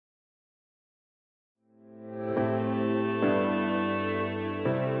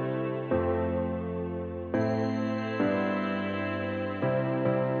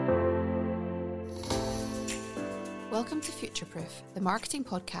Welcome to Futureproof, the marketing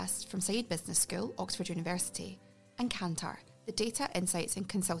podcast from Saïd Business School, Oxford University, and Kantar, the data, insights and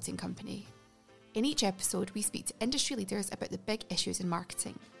consulting company. In each episode, we speak to industry leaders about the big issues in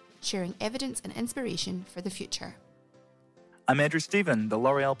marketing, sharing evidence and inspiration for the future. I'm Andrew Stephen, the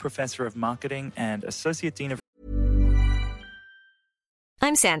L'Oréal Professor of Marketing and Associate Dean of...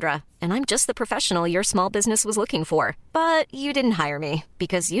 I'm Sandra, and I'm just the professional your small business was looking for. But you didn't hire me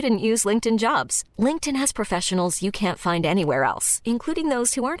because you didn't use LinkedIn Jobs. LinkedIn has professionals you can't find anywhere else, including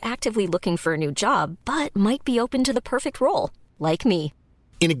those who aren't actively looking for a new job, but might be open to the perfect role, like me.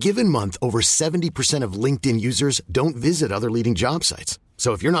 In a given month, over 70% of LinkedIn users don't visit other leading job sites.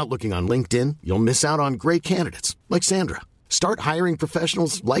 So if you're not looking on LinkedIn, you'll miss out on great candidates like Sandra. Start hiring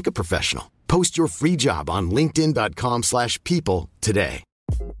professionals like a professional. Post your free job on linkedin.com/people today.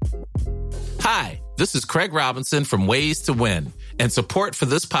 Hi, this is Craig Robinson from Ways to Win, and support for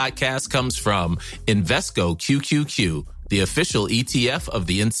this podcast comes from Invesco QQQ, the official ETF of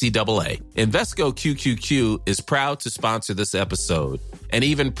the NCAA. Invesco QQQ is proud to sponsor this episode, and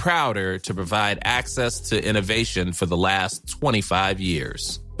even prouder to provide access to innovation for the last 25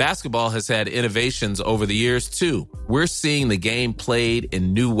 years. Basketball has had innovations over the years, too. We're seeing the game played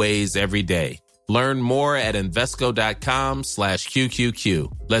in new ways every day. Learn more at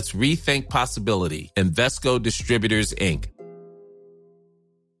Invesco.com/QQQ. Let's rethink possibility. Invesco Distributors, Inc.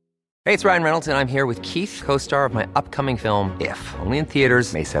 Hey, it's Ryan Reynolds, and I'm here with Keith, co-star of my upcoming film, If, only in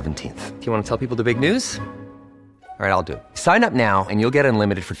theaters May 17th. Do you want to tell people the big news? All right, I'll do it. Sign up now and you'll get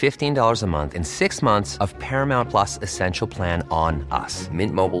unlimited for $15 a month and 6 months of Paramount Plus Essential Plan on us.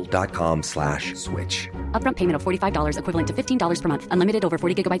 MintMobile.com/switch. Upfront payment of $45 equivalent to $15 per month. Unlimited over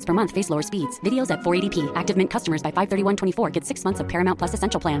 40 gigabytes per month. Face lower speeds. Videos at 480p. Active Mint customers by 531.24 get 6 months of Paramount Plus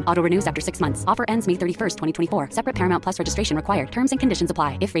Essential Plan. Auto renews after 6 months. Offer ends May 31st, 2024. Separate Paramount Plus registration required. Terms and conditions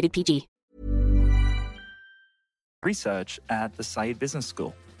apply if rated PG. Research at the Saïd Business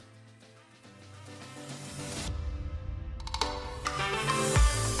School.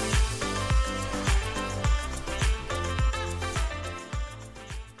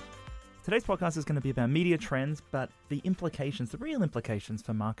 Today's podcast is going to be about media trends, but the implications, the real implications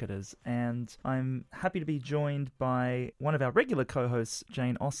for marketers. And I'm happy to be joined by one of our regular co-hosts,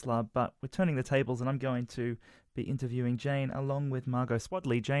 Jane Osler, but we're turning the tables and I'm going to be interviewing Jane along with Margot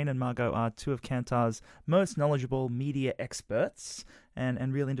Swadley. Jane and Margot are two of Kantar's most knowledgeable media experts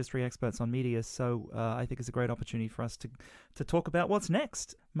and real industry experts on media. So I think it's a great opportunity for us to talk about what's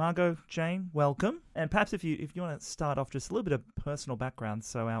next. Margot, Jane, welcome. And perhaps if you want to start off just a little bit of personal background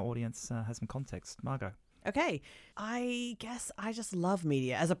so our audience has some context. Margot. Okay. I guess I just love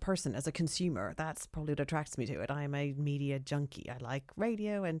media as a person, as a consumer. That's probably what attracts me to it. I am a media junkie. I like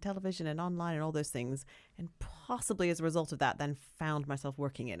radio and television and online and all those things. And possibly as a result of that, then found myself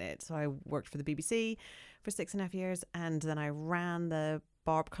working in it. So I worked for the BBC for 6.5 years. And then I ran the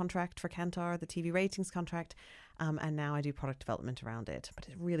BARB contract for Kantar, the TV ratings contract. And now I do product development around it. But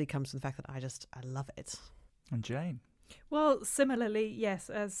it really comes from the fact that I love it. And Jane. Well, similarly, yes,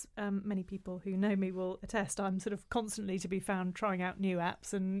 as many people who know me will attest, I'm sort of constantly to be found trying out new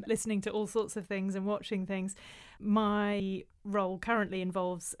apps and listening to all sorts of things and watching things. My role currently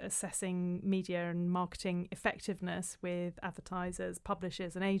involves assessing media and marketing effectiveness with advertisers,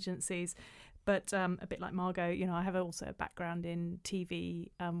 publishers and agencies. But a bit like Margot, I have also a background in TV,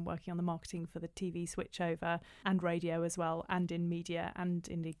 working on the marketing for the TV switchover and radio as well, and in media and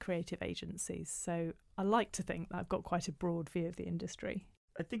in the creative agencies. So I like to think that I've got quite a broad view of the industry.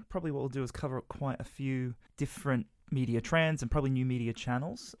 I think probably what we'll do is cover quite a few different media trends and probably new media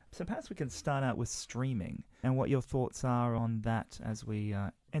channels. So perhaps we can start out with streaming and what your thoughts are on that as we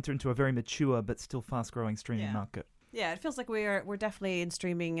enter into a very mature but still fast-growing streaming market. Yeah, it feels like we're definitely in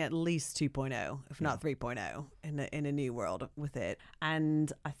streaming at least 2.0, if not 3.0, in a new world with it.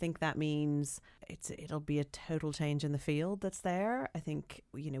 And I think that means it'll be a total change in the field that's there. I think,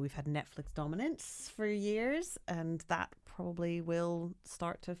 we've had Netflix dominance for years, and that probably will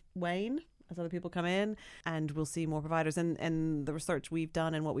start to wane as other people come in, and we'll see more providers. And the research we've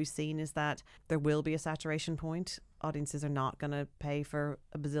done and what we've seen is that there will be a saturation point. Audiences are not going to pay for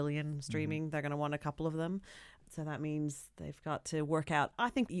a bazillion streaming. They're going to want a couple of them. So that means they've got to work out. I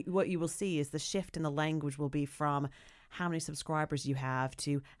think what you will see is the shift in the language will be from how many subscribers you have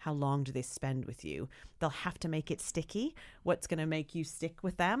to how long do they spend with you. They'll have to make it sticky. What's going to make you stick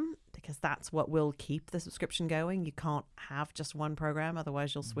with them? Because that's what will keep the subscription going. You can't have just one program,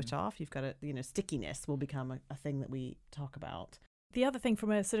 otherwise you'll switch off. You've got to, stickiness will become a thing that we talk about. The other thing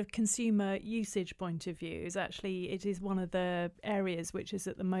from a sort of consumer usage point of view is actually it is one of the areas which is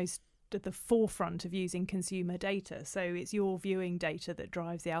at the most at the forefront of using consumer data. So it's your viewing data that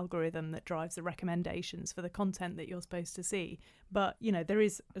drives the algorithm, that drives the recommendations for the content that you're supposed to see. But, there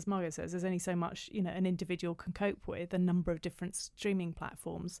is, as Margot says, there's only so much, an individual can cope with, a number of different streaming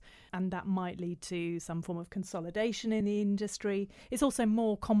platforms. And that might lead to some form of consolidation in the industry. It's also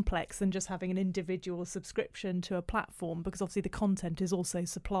more complex than just having an individual subscription to a platform, because obviously the content is also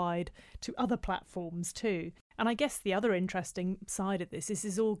supplied to other platforms too. And I guess the other interesting side of this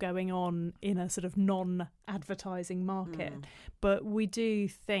is all going on in a sort of non-advertising market. But we do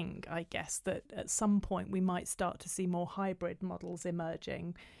think, I guess, that at some point we might start to see more hybrid models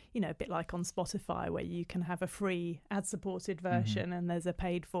emerging, a bit like on Spotify, where you can have a free ad-supported version and there's a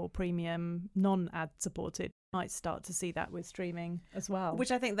paid-for premium non-ad-supported. Might start to see that with streaming as well.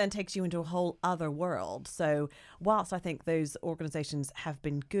 Which I think then takes you into a whole other world. So whilst I think those organisations have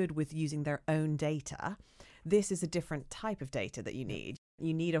been good with using their own data, this is a different type of data that you need.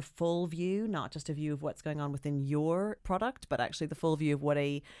 You need a full view, not just a view of what's going on within your product, but actually the full view of what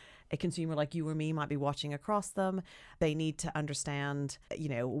a consumer like you or me might be watching across them. They need to understand,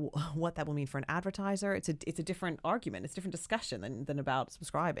 what that will mean for an advertiser. It's a different argument. It's a different discussion than about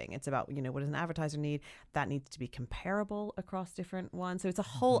subscribing. It's about, what does an advertiser need? That needs to be comparable across different ones. So it's a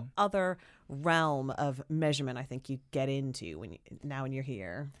whole other realm of measurement I think you get into when you're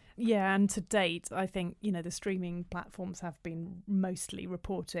here. Yeah, and to date, I think, the streaming platforms have been mostly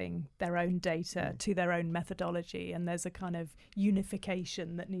reporting their own data to their own methodology, and there's a kind of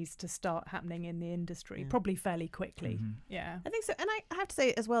unification that needs to start happening in the industry, probably fairly quickly. Yeah, I think so. And I have to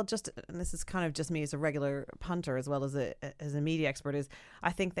say as well, and this is kind of just me as a regular punter as well as a media expert, is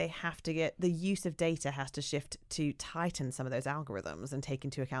I think they have to get, the use of data has to shift to tighten some of those algorithms and take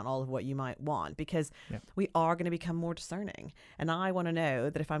into account all of what you might want, because we are going to become more discerning. And I want to know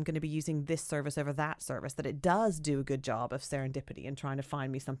that if I'm going to be using this service over that service, that it does do a good job of serendipity and trying to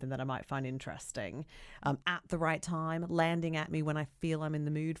find me something that I might find interesting at the right time, landing at me when I feel I'm in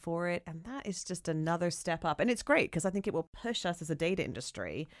the mood for it. And that is just another step up. And it's great because I think it will push us as a data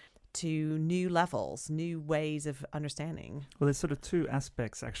industry to new levels, new ways of understanding. Well, there's sort of two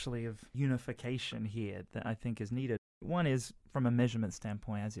aspects actually of unification here that I think is needed. One is from a measurement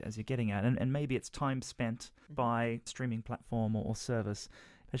standpoint, as you're getting at, and maybe it's time spent by streaming platform or service.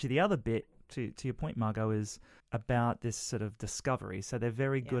 Actually, the other bit, to your point, Margot, is about this sort of discovery. So they're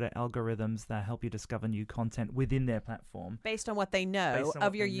very good at algorithms that help you discover new content within their platform. Based on what they know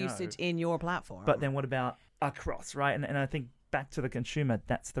of your usage in your platform. But then what about across, right? And I think back to the consumer,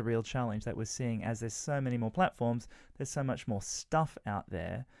 that's the real challenge that we're seeing. As there's so many more platforms, there's so much more stuff out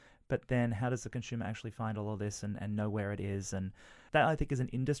there. But then how does the consumer actually find all of this and know where it is? And that, I think, is an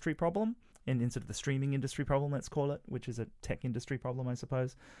industry problem, in sort of the streaming industry problem, let's call it, which is a tech industry problem, I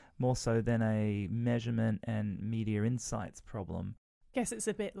suppose, more so than a measurement and media insights problem. Guess it's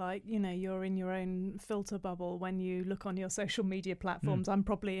a bit like, you're in your own filter bubble when you look on your social media platforms. I'm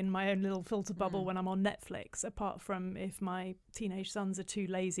probably in my own little filter bubble when I'm on Netflix, apart from if my teenage sons are too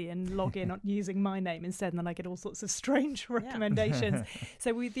lazy and log in using my name instead, and then I get all sorts of strange recommendations.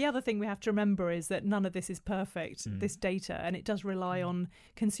 So the other thing we have to remember is that none of this is perfect, this data, and it does rely on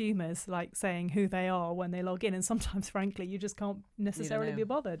consumers like saying who they are when they log in, and sometimes, frankly, you just can't necessarily be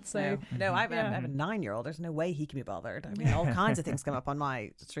bothered. So no, I have a 9-year-old. There's no way he can be bothered. I mean, all kinds of things come up on my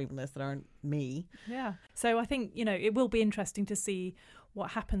stream list that aren't me. Yeah. So I think, it will be interesting to see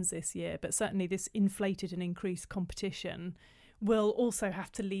what happens this year, but certainly this inflated and increased competition will also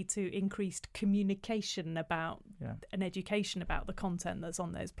have to lead to increased communication about and education about the content that's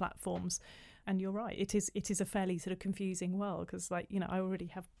on those platforms. And you're right, it is a fairly sort of confusing world, because I already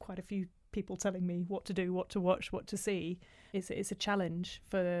have quite a few people telling me what to do, what to watch, what to see. It's a challenge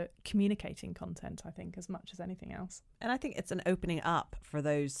for communicating content, I think, as much as anything else. And I think it's an opening up for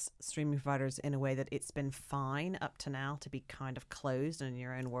those streaming providers in a way that it's been fine up to now to be kind of closed in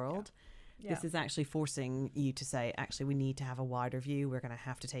your own world. Yeah. This is actually forcing you to say, actually, we need to have a wider view. We're going to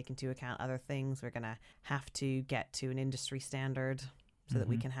have to take into account other things. We're going to have to get to an industry standard so that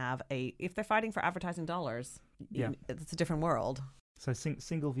we can have if they're fighting for advertising dollars, it's a different world. So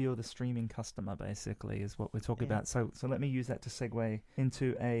single view of the streaming customer, basically, is what we're talking about. So let me use that to segue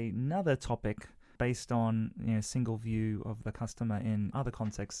into another topic based on single view of the customer in other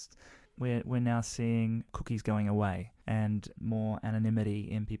contexts. We're now seeing cookies going away and more anonymity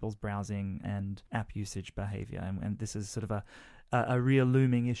in people's browsing and app usage behavior. And this is sort of a real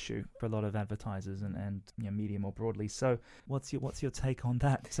looming issue for a lot of advertisers and media more broadly. So what's your take on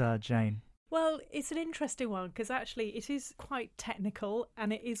that, Jane? Well, it's an interesting one because actually it is quite technical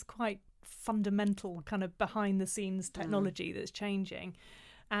and it is quite fundamental kind of behind the scenes technology that's changing.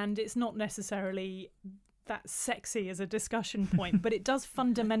 And it's not necessarily that sexy as a discussion point, but it does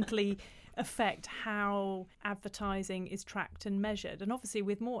fundamentally affect how advertising is tracked and measured. And obviously,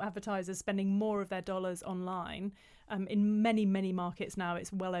 with more advertisers spending more of their dollars online, in many, many markets now,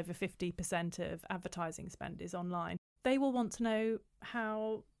 it's well over 50% of advertising spend is online. They will want to know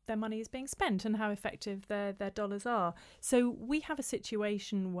how their money is being spent and how effective their dollars are. So we have a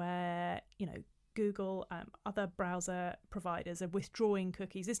situation where, Google, other browser providers are withdrawing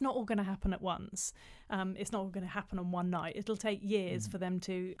cookies. It's not all going to happen at once. It's not all going to happen on one night. It'll take years for them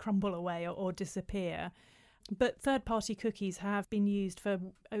to crumble away or disappear. But third-party cookies have been used for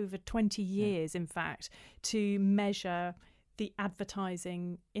over 20 years, in fact, to measure the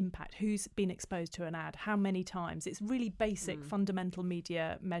advertising impact, who's been exposed to an ad, how many times. It's really basic, fundamental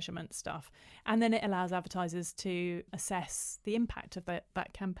media measurement stuff. And then it allows advertisers to assess the impact of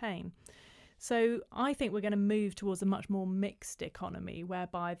that campaign. So I think we're going to move towards a much more mixed economy,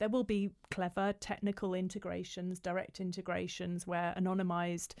 whereby there will be clever technical integrations, direct integrations, where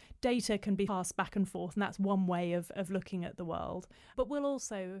anonymised data can be passed back and forth, and that's one way of looking at the world. But we'll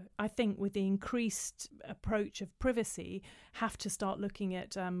also, I think, with the increased approach of privacy, have to start looking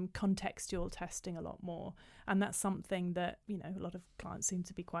at contextual testing a lot more. And that's something that, a lot of clients seem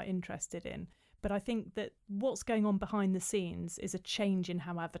to be quite interested in. But I think that what's going on behind the scenes is a change in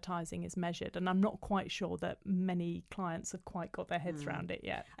how advertising is measured. And I'm not quite sure that many clients have quite got their heads around it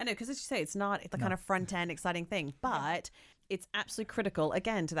yet. I know, because as you say, it's not the kind of front-end exciting thing, but it's absolutely critical,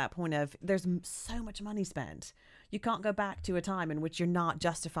 again, to that point of there's so much money spent. You can't go back to a time in which you're not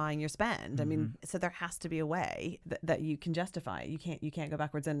justifying your spend. I mean, so there has to be a way that you can justify it. You can't go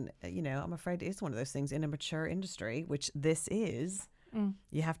backwards. And, I'm afraid it is one of those things in a mature industry, which this is.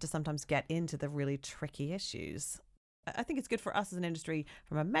 You have to sometimes get into the really tricky issues. I think it's good for us as an industry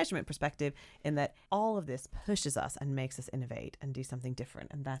from a measurement perspective in that all of this pushes us and makes us innovate and do something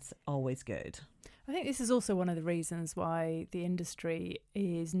different. And that's always good. I think this is also one of the reasons why the industry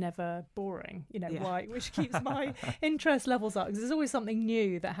is never boring, why, which keeps my interest levels up, because there's always something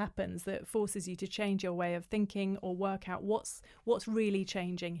new that happens that forces you to change your way of thinking or work out what's really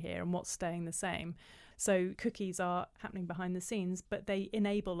changing here and what's staying the same. So cookies are happening behind the scenes, but they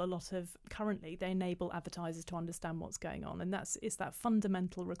enable advertisers to understand what's going on. And it's that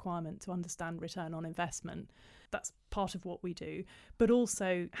fundamental requirement to understand return on investment. That's part of what we do, but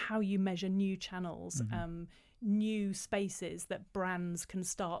also how you measure new channels, new spaces that brands can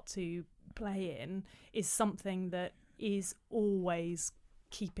start to play in is something that is always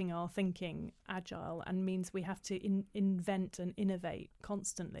keeping our thinking agile and means we have to invent and innovate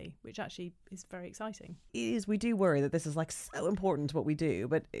constantly, which actually is very exciting. It is. We do worry that this is so important to what we do,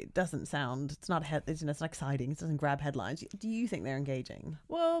 but it doesn't sound, it's not exciting. It doesn't grab headlines. Do you think they're engaging?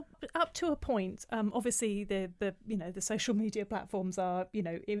 Well, up to a point. Obviously the social media platforms are,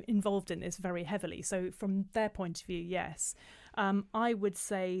 involved in this very heavily. So from their point of view, yes. I would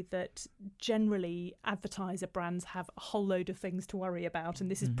say that generally advertiser brands have a whole load of things to worry about,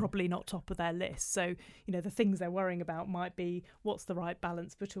 and this is probably not top of their list. So, the things they're worrying about might be what's the right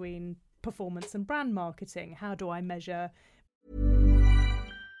balance between performance and brand marketing? How do I measure?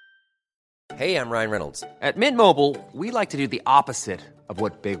 Hey, I'm Ryan Reynolds. At Mint Mobile, we like to do the opposite of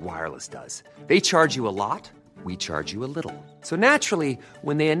what Big Wireless does. They charge you a lot. We charge you a little. So naturally,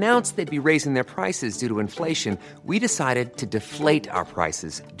 when they announced they'd be raising their prices due to inflation, we decided to deflate our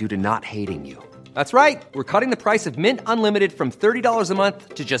prices due to not hating you. That's right. We're cutting the price of Mint Unlimited from $30 a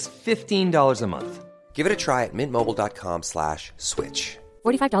month to just $15 a month. Give it a try at mintmobile.com/switch.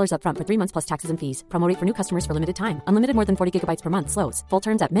 $45 up front for 3 months plus taxes and fees. Promo rate for new customers for limited time. Unlimited more than 40 gigabytes per month. Slows full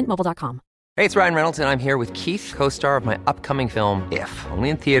terms at mintmobile.com. Hey, it's Ryan Reynolds, and I'm here with Keith, co-star of my upcoming film, If, only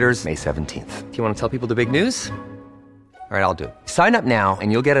in theaters May 17th. Do you want to tell people the big news? All right, I'll do it. Sign up now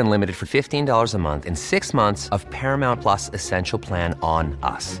and you'll get unlimited for $15 a month and 6 months of Paramount Plus Essential Plan on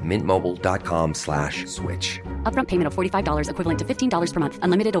us. mintmobile.com/switch. Upfront payment of $45 equivalent to $15 per month.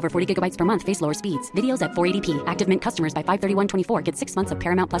 Unlimited over 40 gigabytes per month. Face lower speeds. Videos at 480p. Active Mint customers by 531.24 get 6 months of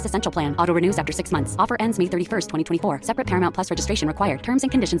Paramount Plus Essential Plan. Auto renews after 6 months. Offer ends May 31st, 2024. Separate Paramount Plus registration required. Terms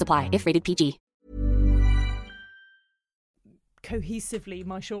and conditions apply if rated PG. Cohesively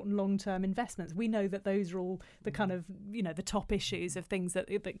my short and long-term investments. We know that those are all the kind of, the top issues of things that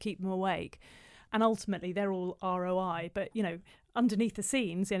keep them awake. And ultimately they're all ROI. But, underneath the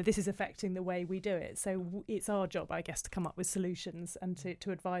scenes, this is affecting the way we do it. So it's our job, I guess, to come up with solutions and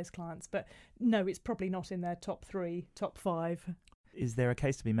to advise clients. But no, it's probably not in their top 3, top 5. Is there a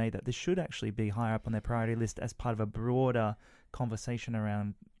case to be made that this should actually be higher up on their priority list as part of a broader conversation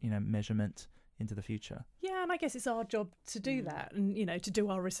around, measurement into the future. Yeah, and I guess it's our job to do that and, to do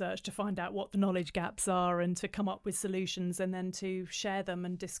our research, to find out what the knowledge gaps are and to come up with solutions and then to share them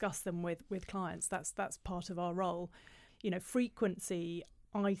and discuss them with clients. That's part of our role. Frequency,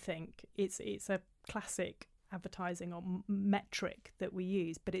 I think, it's a classic advertising or metric that we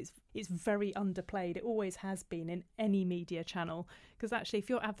use, but it's very underplayed. It always has been in any media channel, because actually if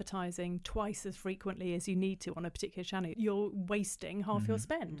you're advertising twice as frequently as you need to on a particular channel, you're wasting half your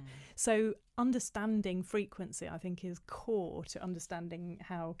spend. So understanding frequency, I think, is core to understanding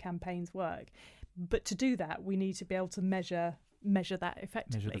how campaigns work. But to do that, we need to be able to measure that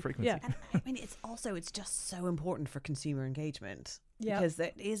effectively. Measure the frequency. Yeah. And I mean, it's just so important for consumer engagement. Yeah. Because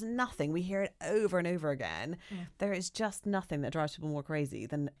there is nothing, we hear it over and over again, there is just nothing that drives people more crazy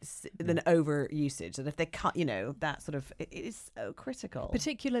than over usage. And if they cut, that sort of, it is so critical.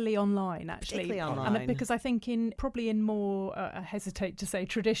 Particularly online, actually. Particularly online. And because I think in more, I hesitate to say,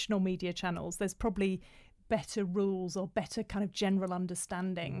 traditional media channels, there's probably better rules or better kind of general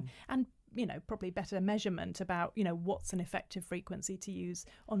understanding and probably better measurement about, what's an effective frequency to use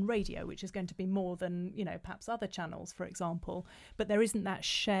on radio, which is going to be more than, perhaps other channels, for example. But there isn't that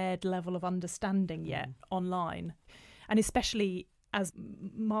shared level of understanding yet online. And especially as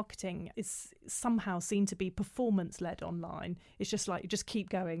marketing is somehow seen to be performance-led online, it's just like, just keep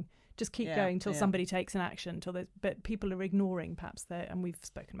going till somebody takes an action, but people are ignoring perhaps and we've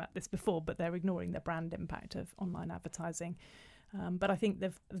spoken about this before, but they're ignoring the brand impact of online advertising. But I think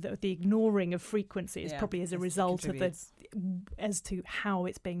the ignoring of frequency is probably as a result of as to how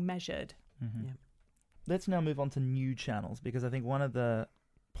it's being measured. Mm-hmm. Yeah. Let's now move on to new channels, because I think one of the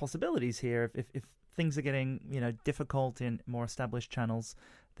possibilities here, if things are getting difficult in more established channels,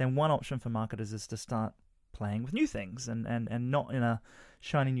 then one option for marketers is to start playing with new things and not in a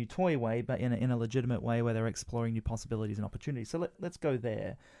shiny new toy way, but in a legitimate way where they're exploring new possibilities and opportunities. So let's go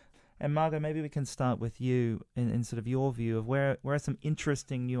there. And Margot, maybe we can start with you in sort of your view of where are some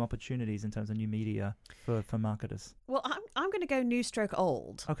interesting new opportunities in terms of new media for marketers. Well, I'm going to go new stroke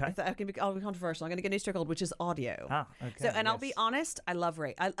old. Okay. I'll be controversial. I'm going to go new stroke old, which is audio. Okay. So, and I'll be honest, I love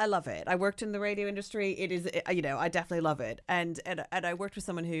I love it. I worked in the radio industry. It is, I definitely love it. And I worked with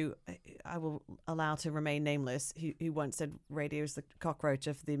someone who I will allow to remain nameless, who once said radio is the cockroach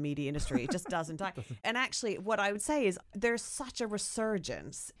of the media industry. It just doesn't die. And actually, what I would say is there's such a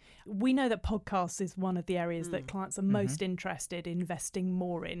resurgence. We know that podcasts is one of the areas that clients are most interested in investing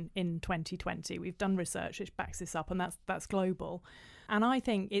more in 2020. We've done research which backs this up, and that's global. And I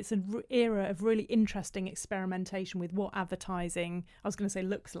think it's an era of really interesting experimentation with what advertising, I was going to say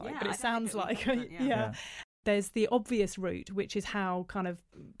looks like, but it sounds like, yeah. There's the obvious route, which is how kind of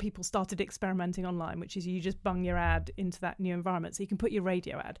people started experimenting online, which is you just bung your ad into that new environment. So you can put your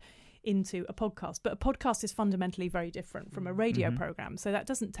radio ad into a podcast. But a podcast is fundamentally very different from a radio program. So that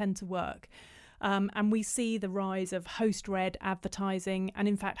doesn't tend to work. And we see the rise of host-read advertising and,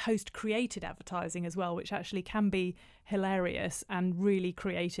 in fact, host-created advertising as well, which actually can be hilarious and really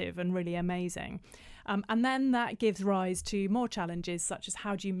creative and really amazing. And then that gives rise to more challenges, such as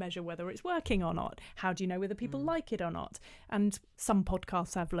how do you measure whether it's working or not? How do you know whether people like it or not? And some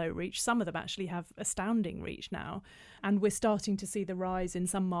podcasts have low reach. Some of them actually have astounding reach now. And we're starting to see the rise in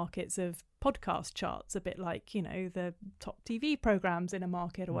some markets of podcast charts, a bit like, the top TV programs in a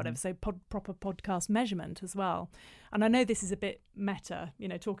market or whatever. So proper podcast measurement as well. And I know this is a bit meta,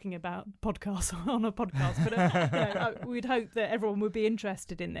 talking about podcasts on a podcast, but we'd hope that everyone would be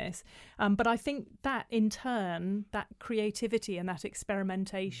interested in this. But I think that in turn, that creativity and that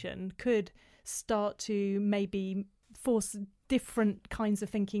experimentation could start to maybe force different kinds of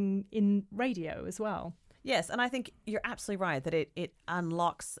thinking in radio as well. Yes, and I think you're absolutely right that it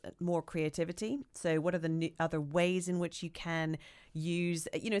unlocks more creativity. So what are the other ways in which you can use,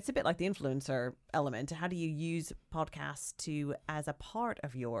 it's a bit like the influencer element. How do you use podcasts as a part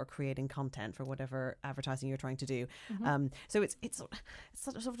of your creating content for whatever advertising you're trying to do? So it's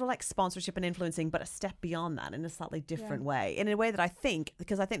sort of like sponsorship and influencing, but a step beyond that in a slightly different way. In a way that I think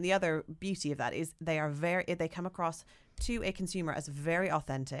the other beauty of that is they come across to a consumer as very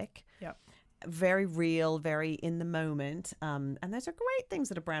authentic. Yep. Very real, very in the moment. And those are great things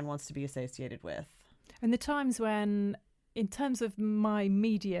that a brand wants to be associated with. And the times when, in terms of my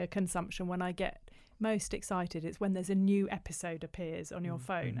media consumption, when I get most excited, it's when there's a new episode appears on your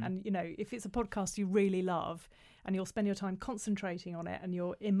phone. And, if it's a podcast you really love and you'll spend your time concentrating on it and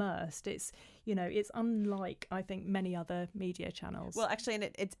you're immersed, it's unlike, I think, many other media channels. Well, actually, and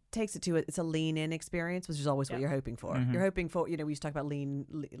it takes it to it's a lean-in experience, which is always what you're hoping for. You're hoping for, we used to talk about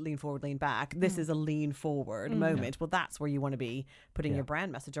lean forward, lean back. This is a lean forward moment. Well, that's where you want to be putting your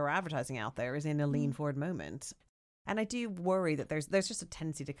brand message or advertising out there, is in a lean forward moment. And I do worry that there's just a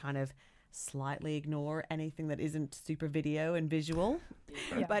tendency to kind of slightly ignore anything that isn't super video and visual.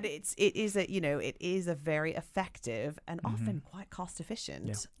 Yeah. But it is a very effective and often quite cost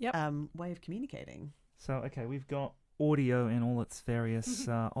efficient way of communicating. So, okay, we've got audio in all its various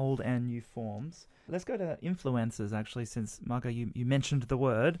old and new forms. Let's go to influencers, actually, since, Margot, you mentioned the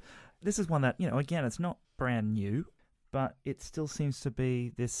word. This is one that, again, it's not brand new, but it still seems to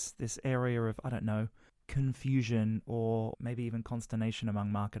be this area of, I don't know, confusion or maybe even consternation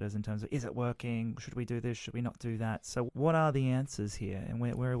among marketers in terms of, is it working? Should we do this? Should we not do that? So what are the answers here, and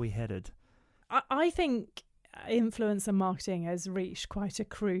where are we headed? I think influencer marketing has reached quite a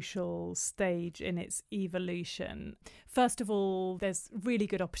crucial stage in its evolution. First of all, there's really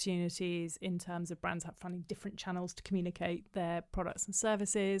good opportunities in terms of brands finding different channels to communicate their products and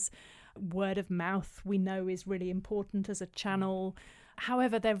services. Word of mouth, we know, is really important as a channel.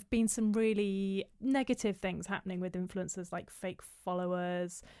 However, there have been some really negative things happening with influencers, like fake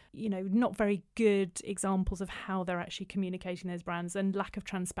followers, not very good examples of how they're actually communicating those brands, and lack of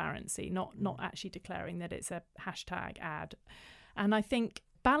transparency, not actually declaring that it's a hashtag ad. And I think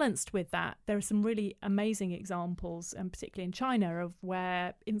balanced with that, there are some really amazing examples, and particularly in China, of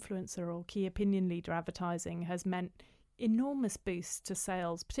where influencer or key opinion leader advertising has meant enormous boosts to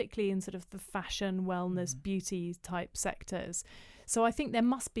sales, particularly in sort of the fashion, wellness, beauty type sectors. So I think there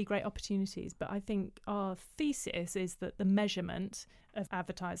must be great opportunities, but I think our thesis is that the measurement of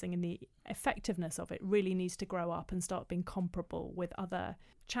advertising and the effectiveness of it really needs to grow up and start being comparable with other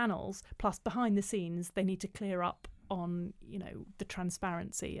channels. Plus, behind the scenes, they need to clear up on, the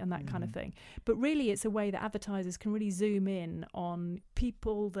transparency and that kind of thing. But really, it's a way that advertisers can really zoom in on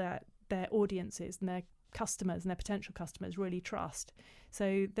people that their audiences and their customers and their potential customers really trust.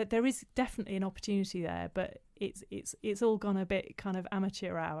 So that there is definitely an opportunity there, but it's all gone a bit kind of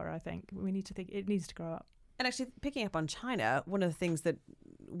amateur hour. I think we need to think it needs to grow up. And actually, picking up on China, one of the things that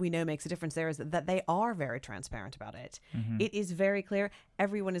we know makes a difference there is that they are very transparent about it. It is very clear.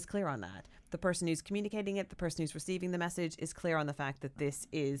 Everyone is clear on that. The person who's communicating it, the person who's receiving the message is clear on the fact that this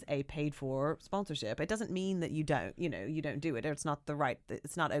is a paid for sponsorship. It doesn't mean that you don't do it, or it's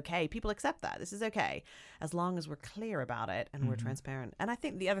not okay. People accept that. This is okay. As long as we're clear about it and we're transparent. And I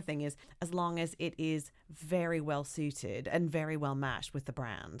think the other thing is, as long as it is very well suited and very well matched with the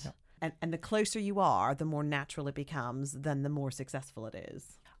brand. Yep. And the closer you are, the more natural it becomes, then the more successful it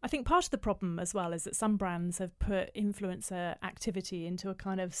is. I think part of the problem as well is that some brands have put influencer activity into a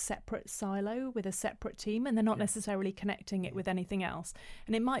kind of separate silo with a separate team, and they're not necessarily connecting it with anything else.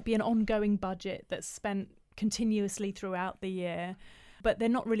 And it might be an ongoing budget that's spent continuously throughout the year, but they're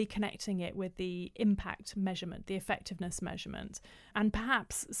not really connecting it with the impact measurement, the effectiveness measurement. And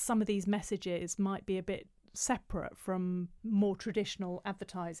perhaps some of these messages might be a bit separate from more traditional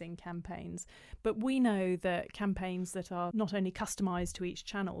advertising campaigns. But we know that campaigns that are not only customised to each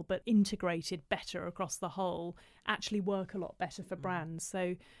channel but integrated better across the whole actually work a lot better for brands.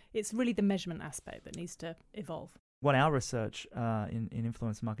 So it's really the measurement aspect that needs to evolve. What our research in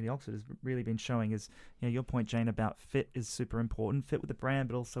Influencer Marketing Oxford has really been showing is, your point, Jane, about fit is super important. Fit with the brand,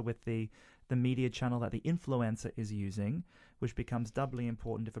 but also with the media channel that the influencer is using, which becomes doubly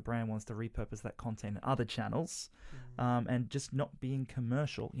important if a brand wants to repurpose that content in other channels, and just not being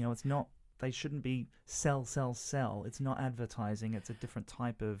commercial. It's not, they shouldn't be sell. It's not advertising. It's a different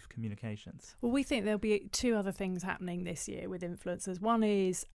type of communications. Well, we think there'll be two other things happening this year with influencers. One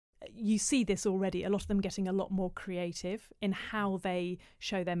is, you see this already, a lot of them getting a lot more creative in how they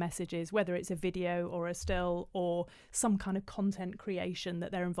show their messages, whether it's a video or a still or some kind of content creation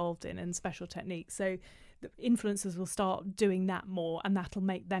that they're involved in and special techniques. So the influencers will start doing that more, and that'll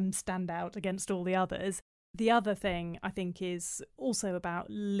make them stand out against all the others. The other thing, I think, is also about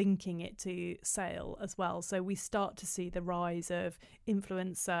linking it to sale as well. So we start to see the rise of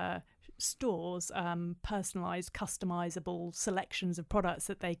influencer stores, personalised, customisable selections of products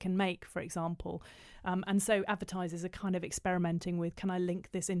that they can make, for example. And so advertisers are kind of experimenting with, can I link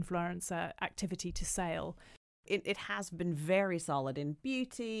this influencer activity to sale? It has been very solid in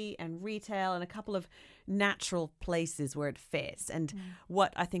beauty and retail and a couple of natural places where it fits. And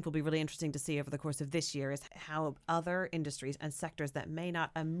what I think will be really interesting to see over the course of this year is how other industries and sectors that may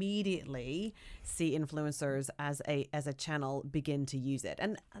not immediately see influencers as a channel begin to use it.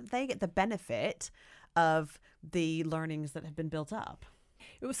 And they get the benefit of the learnings that have been built up.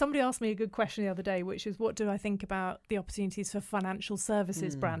 Somebody asked me a good question the other day, which is, what do I think about the opportunities for financial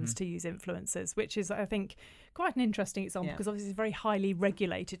services brands to use influencers, which is, I think, quite an interesting example because obviously it's very highly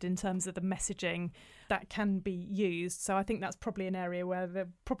regulated in terms of the messaging that can be used. So I think that's probably an area where they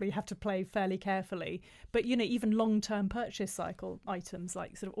probably have to play fairly carefully. But, even long-term purchase cycle items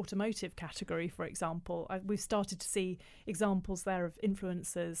like sort of automotive category, for example, we've started to see examples there of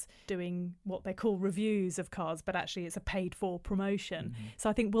influencers doing what they call reviews of cars, but actually it's a paid-for promotion. So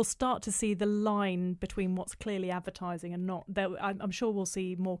I think we'll start to see the line between what's clearly advertising and not. I'm sure we'll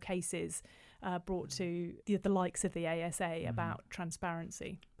see more cases brought to the likes of the ASA about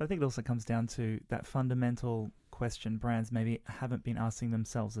transparency. But I think it also comes down to that fundamental question brands maybe haven't been asking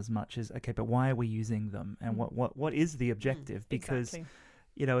themselves as much as, okay, but why are we using them? And what is the objective? Because, exactly.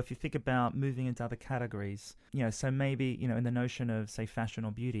 If you think about moving into other categories, so maybe, in the notion of, say, fashion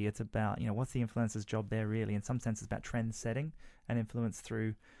or beauty, it's about, what's the influencer's job there really? In some sense, it's about trend setting and influence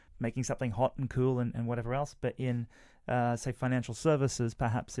through making something hot and cool and whatever else. But in, say, financial services,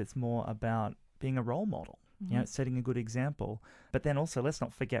 perhaps it's more about being a role model, setting a good example. But then also, let's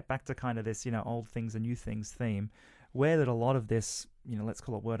not forget, back to kind of this, old things and new things theme, where did a lot of this, let's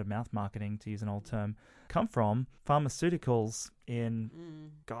call it word of mouth marketing, to use an old term, come from? Pharmaceuticals in,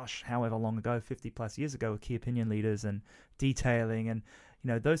 however long ago, 50 plus years ago, with key opinion leaders and detailing and,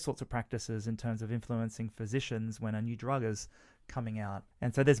 those sorts of practices in terms of influencing physicians when a new drug is coming out.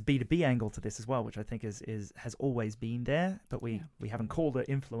 And so there's B2B angle to this as well, which I think has always been there, but we haven't called it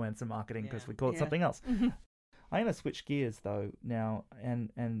influencer marketing because we call it something else. I'm going to switch gears though now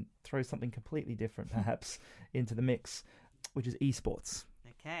and throw something completely different perhaps into the mix, which is esports.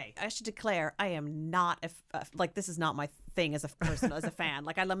 Okay. I should declare I am not, this is not my thing as a person, as a fan.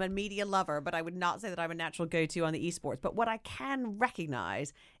 Like, I'm a media lover, but I would not say that I'm a natural go-to on the esports. But what I can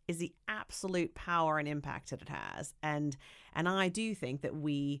recognize is the absolute power and impact that it has. And I do think that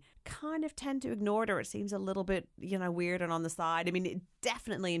we kind of tend to ignore it, or it seems a little bit, weird and on the side. I mean,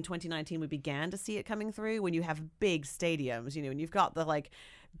 definitely in 2019, we began to see it coming through when you have big stadiums, and you've got the,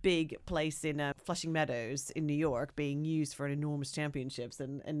 big place in Flushing Meadows in New York being used for enormous championships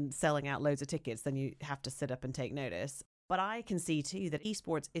and selling out loads of tickets, then you have to sit up and take notice. But I can see too that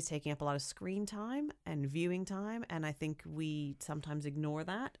esports is taking up a lot of screen time and viewing time, and I think we sometimes ignore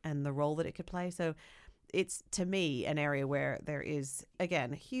that and the role that it could play. So it's, to me, an area where there is,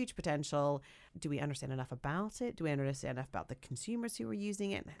 again, huge potential. Do we understand enough about it? Do we understand enough about the consumers who are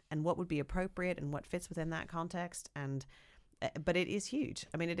using it and what would be appropriate and what fits within that context? But it is huge.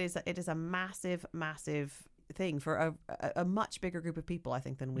 I mean, it is a massive, massive thing for a much bigger group of people, I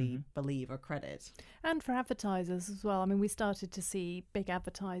think, than we believe or credit. And for advertisers as well. I mean, we started to see big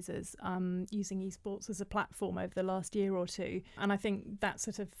advertisers using esports as a platform over the last year or two. And I think that's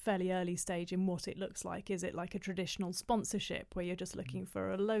at a fairly early stage in what it looks like. Is it like a traditional sponsorship where you're just looking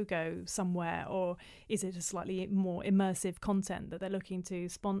for a logo somewhere, or is it a slightly more immersive content that they're looking to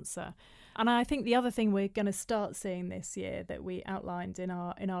sponsor? And I think the other thing we're going to start seeing this year that we outlined in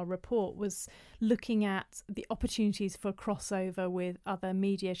our report was looking at the opportunities for crossover with other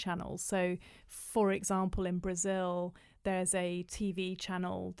media channels. So, for example, in Brazil, there's a TV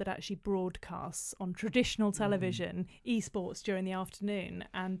channel that actually broadcasts on traditional television esports during the afternoon,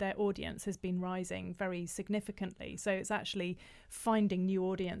 and their audience has been rising very significantly. So it's actually finding new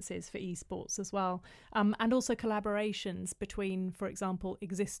audiences for esports as well. And also collaborations between, for example,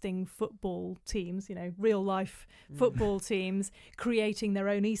 existing football teams, real life football teams, creating their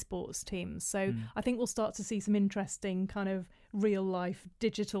own esports teams. So I think we'll start to see some interesting kind of real life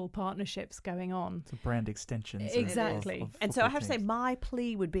digital partnerships going on. So brand extensions. Exactly. And so I have to say, my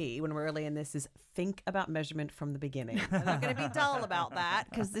plea would be, when we're early in this, is think about measurement from the beginning. I'm not going to be dull about that,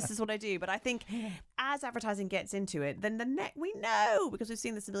 because this is what I do. But I think as advertising gets into it, then we know, because we've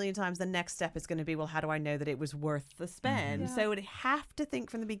seen this a million times, the next step is going to be, well, how do I know that it was worth the spend? So we have to think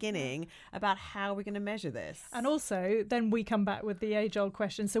from the beginning about how we're going to measure this. And also, then we come back with the age-old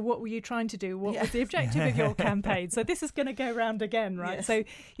question, so what were you trying to do? What was the objective of your campaign? So this is going to go round again, right? Yes. So,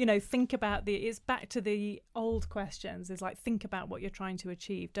 think about it's back to the old questions. It's like, think about what you're trying to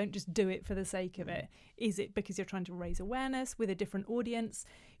achieve. Don't just do it for the sake of it. Is it because you're trying to raise awareness with a different audience?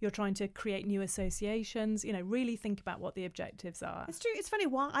 You're trying to create new associations? Really think about what the objectives are. It's true. It's funny.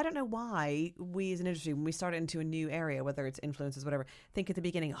 I don't know why we as an industry, when we start into a new area, whether it's influencers, whatever, think at the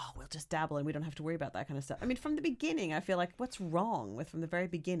beginning, we'll just dabble and we don't have to worry about that kind of stuff. I mean, from the beginning, I feel like what's wrong with, from the very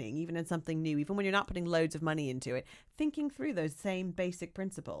beginning, even in something new, even when you're not putting loads of money into it, thinking through those same basic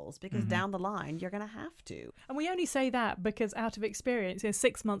principles, because down the line, you're going to have to. And we only say that because out of experience,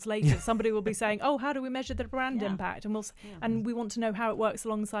 6 months later, somebody will be saying, how do we measure the brand impact? And and we want to know how it works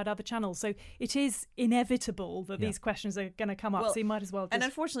alongside other channels. So it is it's inevitable that these questions are going to come up. So you might as well just... And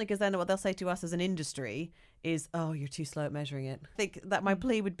unfortunately, because then what they'll say to us as an industry is, oh, you're too slow at measuring it. I think that my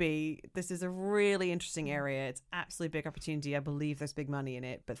plea would be, this is a really interesting area. It's absolutely big opportunity. I believe there's big money in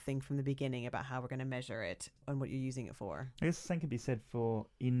it, but think from the beginning about how we're going to measure it and what you're using it for. I guess the same can be said for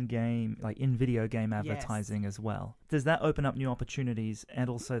in-game, like in video game advertising as well. Does that open up new opportunities and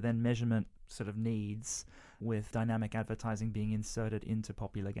also then measurement sort of needs with dynamic advertising being inserted into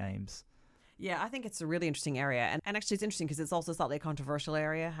popular games? Yeah, I think it's a really interesting area. And actually it's interesting because it's also slightly a controversial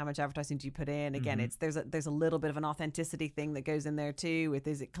area. How much advertising do you put in? Again, there's a little bit of an authenticity thing that goes in there too. With,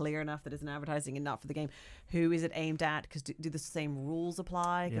 is it clear enough that it's an advertising and not for the game? Who is it aimed at? Because do the same rules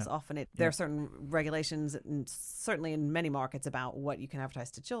apply? Because often there are certain regulations, and certainly in many markets, about what you can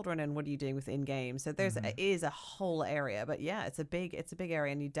advertise to children and what are you doing with in-game. So there's is a whole area. But yeah, it's a big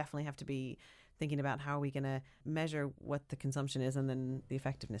area, and you definitely have to be thinking about how are we going to measure what the consumption is and then the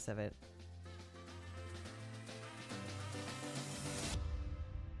effectiveness of it.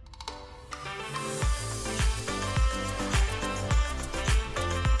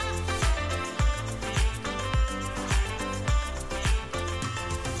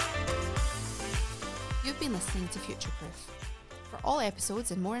 You've been listening to Futureproof. For all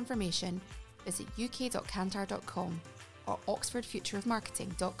episodes and more information, visit uk.kantar.com or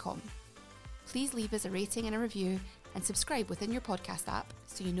oxfordfutureofmarketing.com. Please leave us a rating and a review and subscribe within your podcast app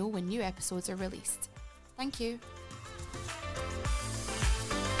so you know when new episodes are released. Thank you.